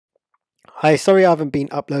Hi, sorry I haven't been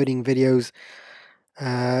uploading videos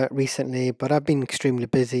recently, but I've been extremely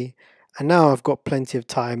busy, and now I've got plenty of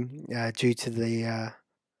time due to the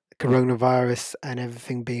coronavirus and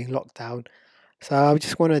everything being locked down. So I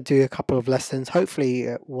just want to do a couple of lessons, hopefully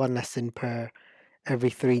one lesson per every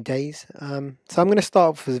 3 days. So I'm going to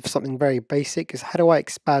start off with something very basic: is how do I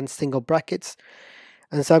expand single brackets?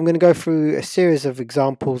 And so I'm going to go through a series of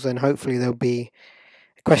examples, and hopefully there'll be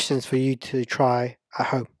questions for you to try at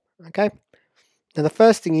home. Okay. Now, the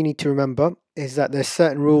first thing you need to remember is that there's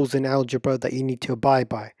certain rules in algebra that you need to abide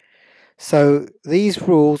by. So these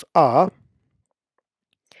rules are,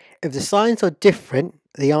 if the signs are different,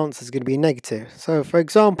 the answer is going to be negative. So for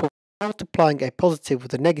example, multiplying a positive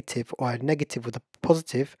with a negative or a negative with a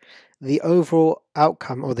positive, the overall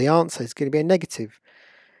outcome or the answer is going to be a negative.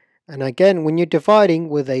 And again, when you're dividing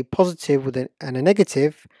with a positive and a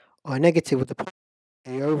negative, or a negative with a positive,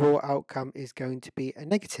 the overall outcome is going to be a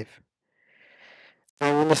negative.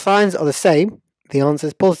 And when the signs are the same, the answer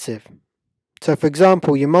is positive. So for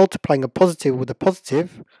example, you're multiplying a positive with a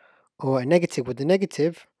positive or a negative with a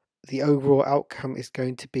negative, the overall outcome is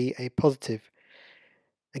going to be a positive.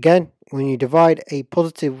 Again, when you divide a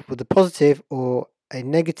positive with a positive or a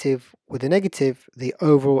negative with a negative, the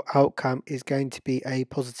overall outcome is going to be a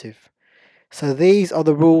positive. So these are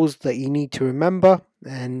the rules that you need to remember,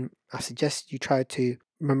 and I suggest you try to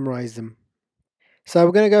memorize them. So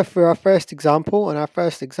we're going to go through our first example, and our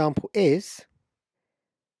first example is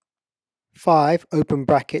 5 open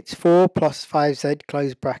brackets 4 plus 5z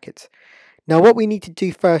close brackets. Now what we need to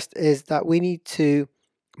do first is that we need to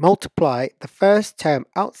multiply the first term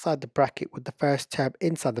outside the bracket with the first term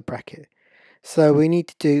inside the bracket. So we need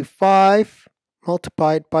to do 5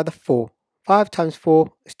 multiplied by the 4. 5 times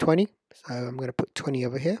 4 is 20, so I'm going to put 20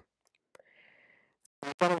 over here.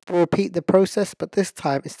 I'm going to repeat the process, but this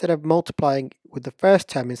time instead of multiplying with the first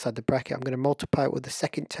term inside the bracket, I'm going to multiply it with the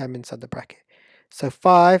second term inside the bracket. So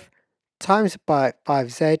 5 times by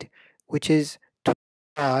 5z, which is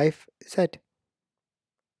 25z.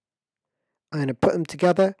 I'm going to put them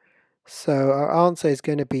together, so our answer is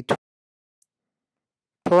going to be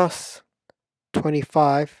plus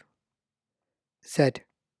 25z.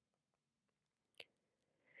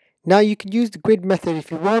 Now you can use the grid method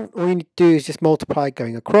if you want. All you need to do is just multiply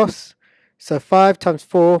going across. So 5 times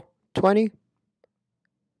 4, 20.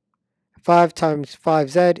 5 times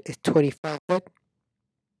 5z is 25z. I'm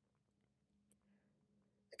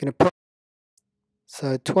going to put,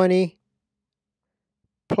 so 20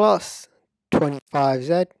 plus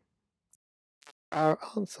 25z, our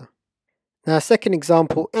answer. Now second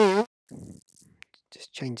example is,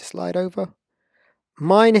 just change the slide over,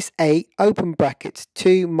 minus 8 open brackets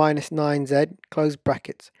 2 minus 9z close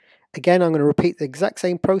brackets. Again, I'm going to repeat the exact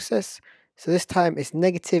same process. So this time it's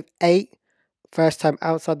negative 8, first time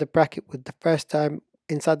outside the bracket with the first time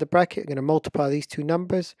inside the bracket. I'm going to multiply these two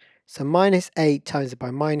numbers. So minus 8 times by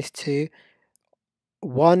minus 2,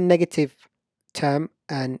 one negative term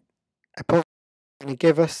and a positive going to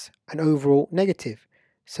give us an overall negative.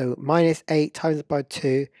 So minus 8 times by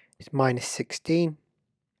 2 is minus 16.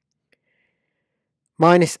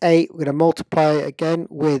 Minus 8, we're going to multiply it again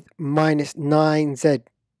with minus 9z.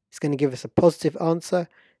 It's going to give us a positive answer.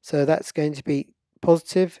 So that's going to be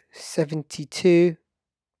positive 72z.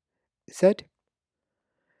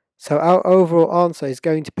 So our overall answer is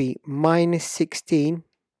going to be minus 16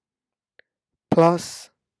 plus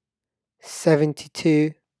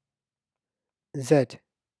 72z.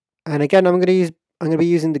 And again, I'm going to be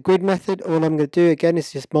using the grid method. All I'm going to do again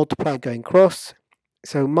is just multiply going across.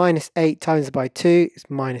 So minus 8 times by 2 is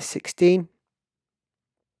minus 16.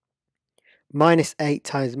 Minus 8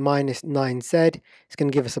 times minus 9z is going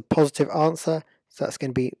to give us a positive answer. So that's going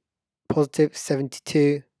to be positive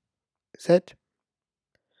 72z. I'm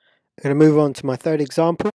going to move on to my third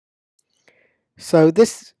example. So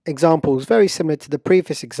this example is very similar to the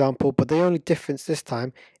previous example, but the only difference this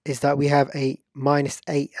time is that we have a minus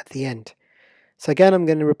 8 at the end. So again, I'm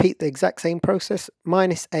going to repeat the exact same process.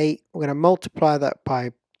 Minus 8, we're going to multiply that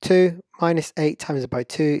by 2. Minus 8 times by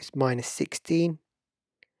 2 is minus 16.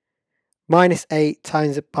 Minus 8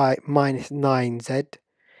 times it by minus 9z,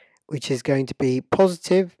 which is going to be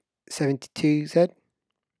positive 72z.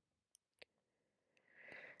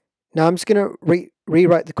 Now I'm just going to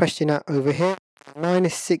rewrite the question out over here.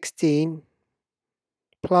 Minus 16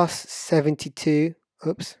 plus 72,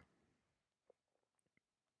 oops.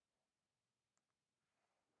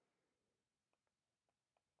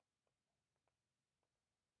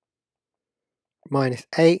 Minus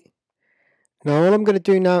 8. Now all I'm going to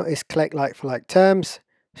do now is collect like for like terms.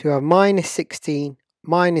 So we have minus 16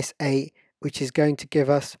 minus 8, which is going to give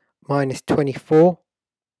us minus 24.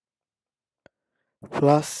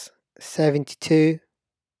 plus 72z.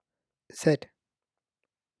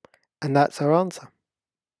 And that's our answer.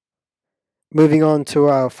 Moving on to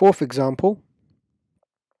our fourth example,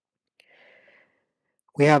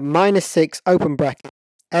 we have minus 6 open bracket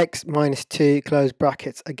x minus 2 close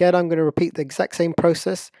brackets. Again, I'm going to repeat the exact same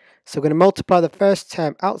process. So we're going to multiply the first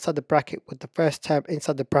term outside the bracket with the first term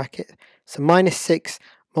inside the bracket. So minus 6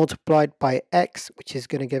 multiplied by x, which is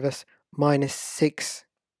going to give us minus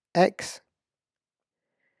 6x.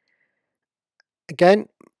 Again,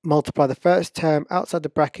 multiply the first term outside the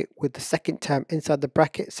bracket with the second term inside the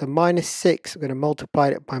bracket. So minus 6, we're going to multiply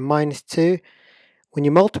it by minus 2. When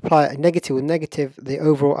you multiply a negative with negative, the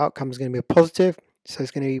overall outcome is going to be a positive. So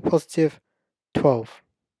it's going to be positive 12.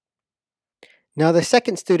 Now the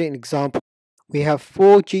second student example, we have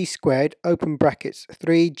 4g squared, open brackets,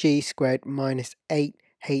 3g squared minus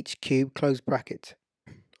 8h cubed, close bracket.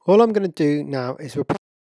 All I'm going to do now is repeat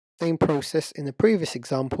the same process in the previous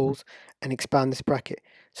examples and expand this bracket.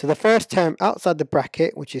 So the first term outside the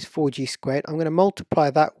bracket, which is 4g squared, I'm going to multiply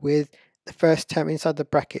that with the first term inside the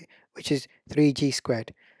bracket, which is 3g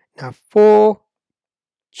squared. Now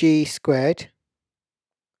 4g squared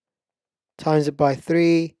times it by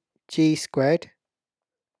 3g squared.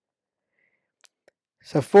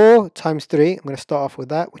 So 4 times 3, I'm going to start off with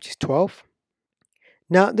that, which is 12.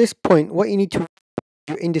 Now at this point, what you need to do is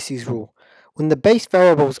your indices rule. When the base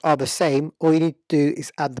variables are the same, all you need to do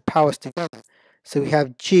is add the powers together. So we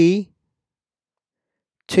have g,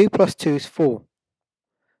 2 plus 2 is 4.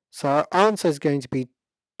 So our answer is going to be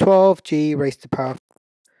 12g raised to the power of 4.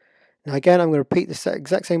 Now again, I'm going to repeat the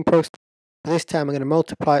exact same process. This time I'm going to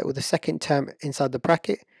multiply it with the second term inside the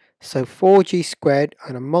bracket. So 4g squared,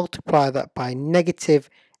 I'm going to multiply that by negative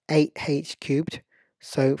 8h cubed.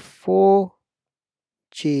 So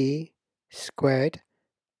 4g squared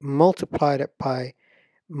multiplied it by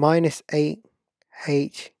minus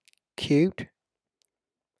 8h cubed.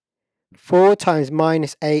 4 times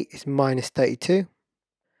minus 8 is minus 32.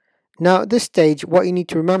 Now at this stage, what you need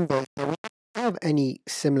to remember is that we don't have any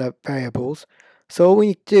similar variables. So all we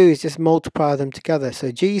need to do is just multiply them together.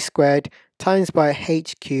 So g squared times by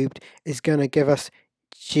h cubed is going to give us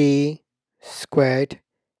g squared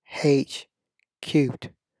h cubed.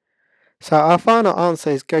 So our final answer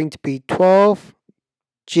is going to be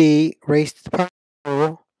 12g raised to the power of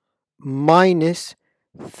 4 minus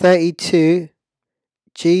 32g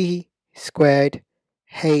squared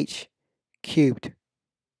h cubed.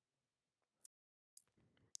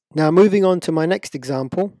 Now moving on to my next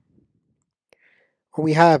example, what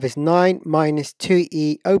we have is 9 minus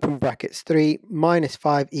 2e open brackets 3 minus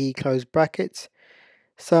 5e close brackets.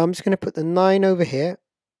 So I'm just going to put the 9 over here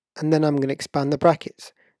and then I'm going to expand the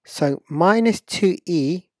brackets. So minus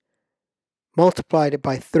 2e multiplied it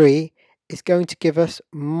by 3 is going to give us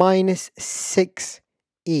minus 6e.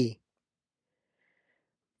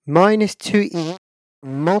 Minus 2e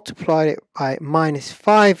multiplied it by minus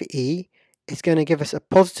 5e is going to give us a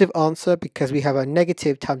positive answer because we have a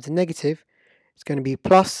negative times a negative. It's going to be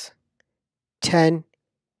plus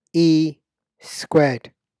 10e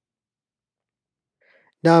squared.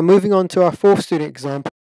 Now moving on to our fourth student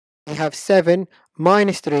example, we have 7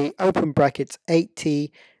 minus 3 open brackets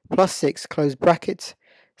 8t plus 6 close brackets.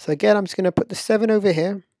 So again, I'm just going to put the 7 over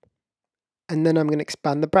here and then I'm going to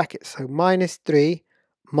expand the bracket. So minus 3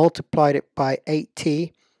 multiplied it by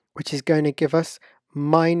 8t, which is going to give us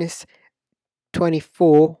minus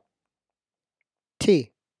 24t.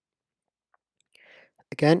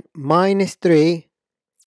 Again, minus 3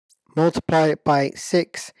 multiplied it by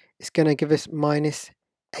 6 is going to give us minus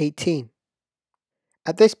 18.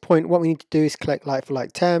 At this point, what we need to do is collect like for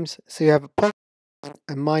like terms. So you have a plus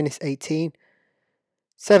and minus 18.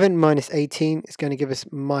 7 minus 18 is going to give us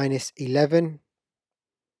minus 11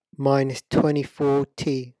 minus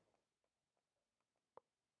 24t.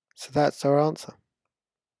 So that's our answer.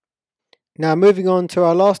 Now moving on to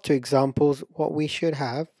our last two examples, what we should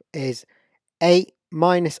have is 8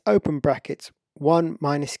 minus open brackets 1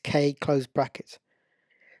 minus k close brackets.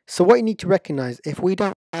 So what you need to recognize, if we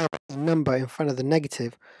don't have a number in front of the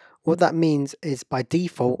negative, what that means is by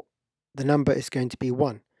default the number is going to be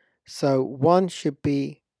 1. So 1 should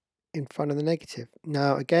be in front of the negative.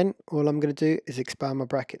 Now again, all I'm going to do is expand my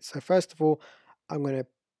bracket. So first of all, I'm going to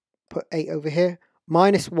put 8 over here.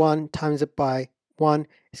 Minus 1 times it by 1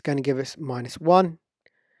 is going to give us minus 1.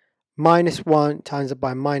 Minus 1 times it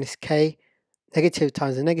by minus k. Negative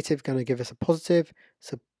times a negative is going to give us a positive.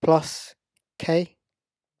 So plus k.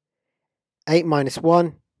 8 minus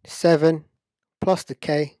 1, 7, plus the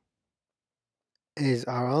k is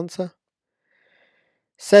our answer.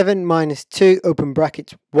 7 minus 2, open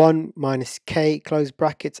brackets, 1 minus k, close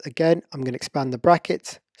brackets. Again, I'm going to expand the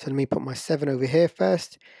brackets. So let me put my 7 over here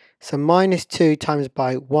first. So minus 2 times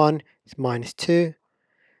by 1 is minus 2.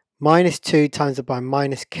 Minus 2 times by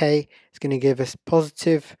minus k is going to give us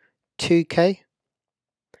positive 2k.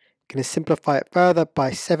 Going to simplify it further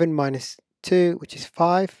by 7 minus 2, which is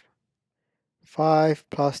 5. 5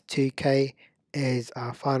 plus 2k is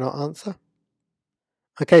our final answer.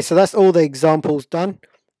 Okay, so that's all the examples done.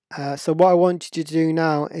 So what I want you to do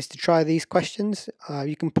now is to try these questions.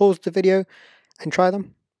 You can pause the video and try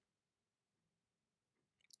them.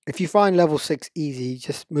 If you find level 6 easy,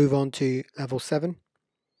 just move on to level 7.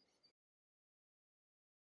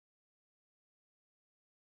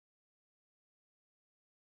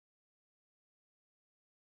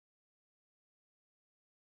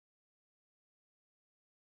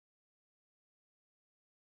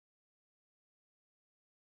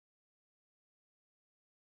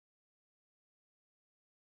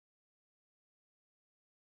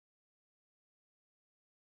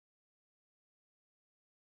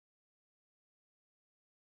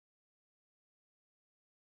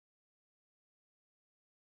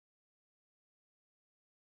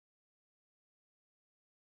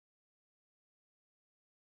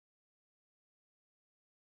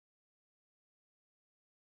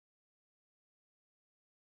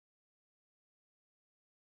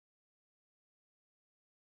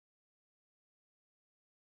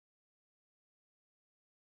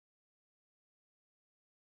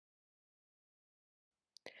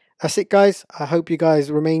 That's it, guys. I hope you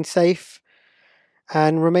guys remain safe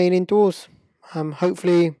and remain indoors.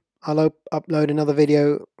 Hopefully I'll upload another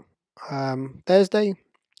video Thursday.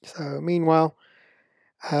 So meanwhile,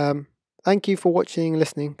 thank you for watching and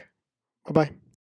listening. Bye bye.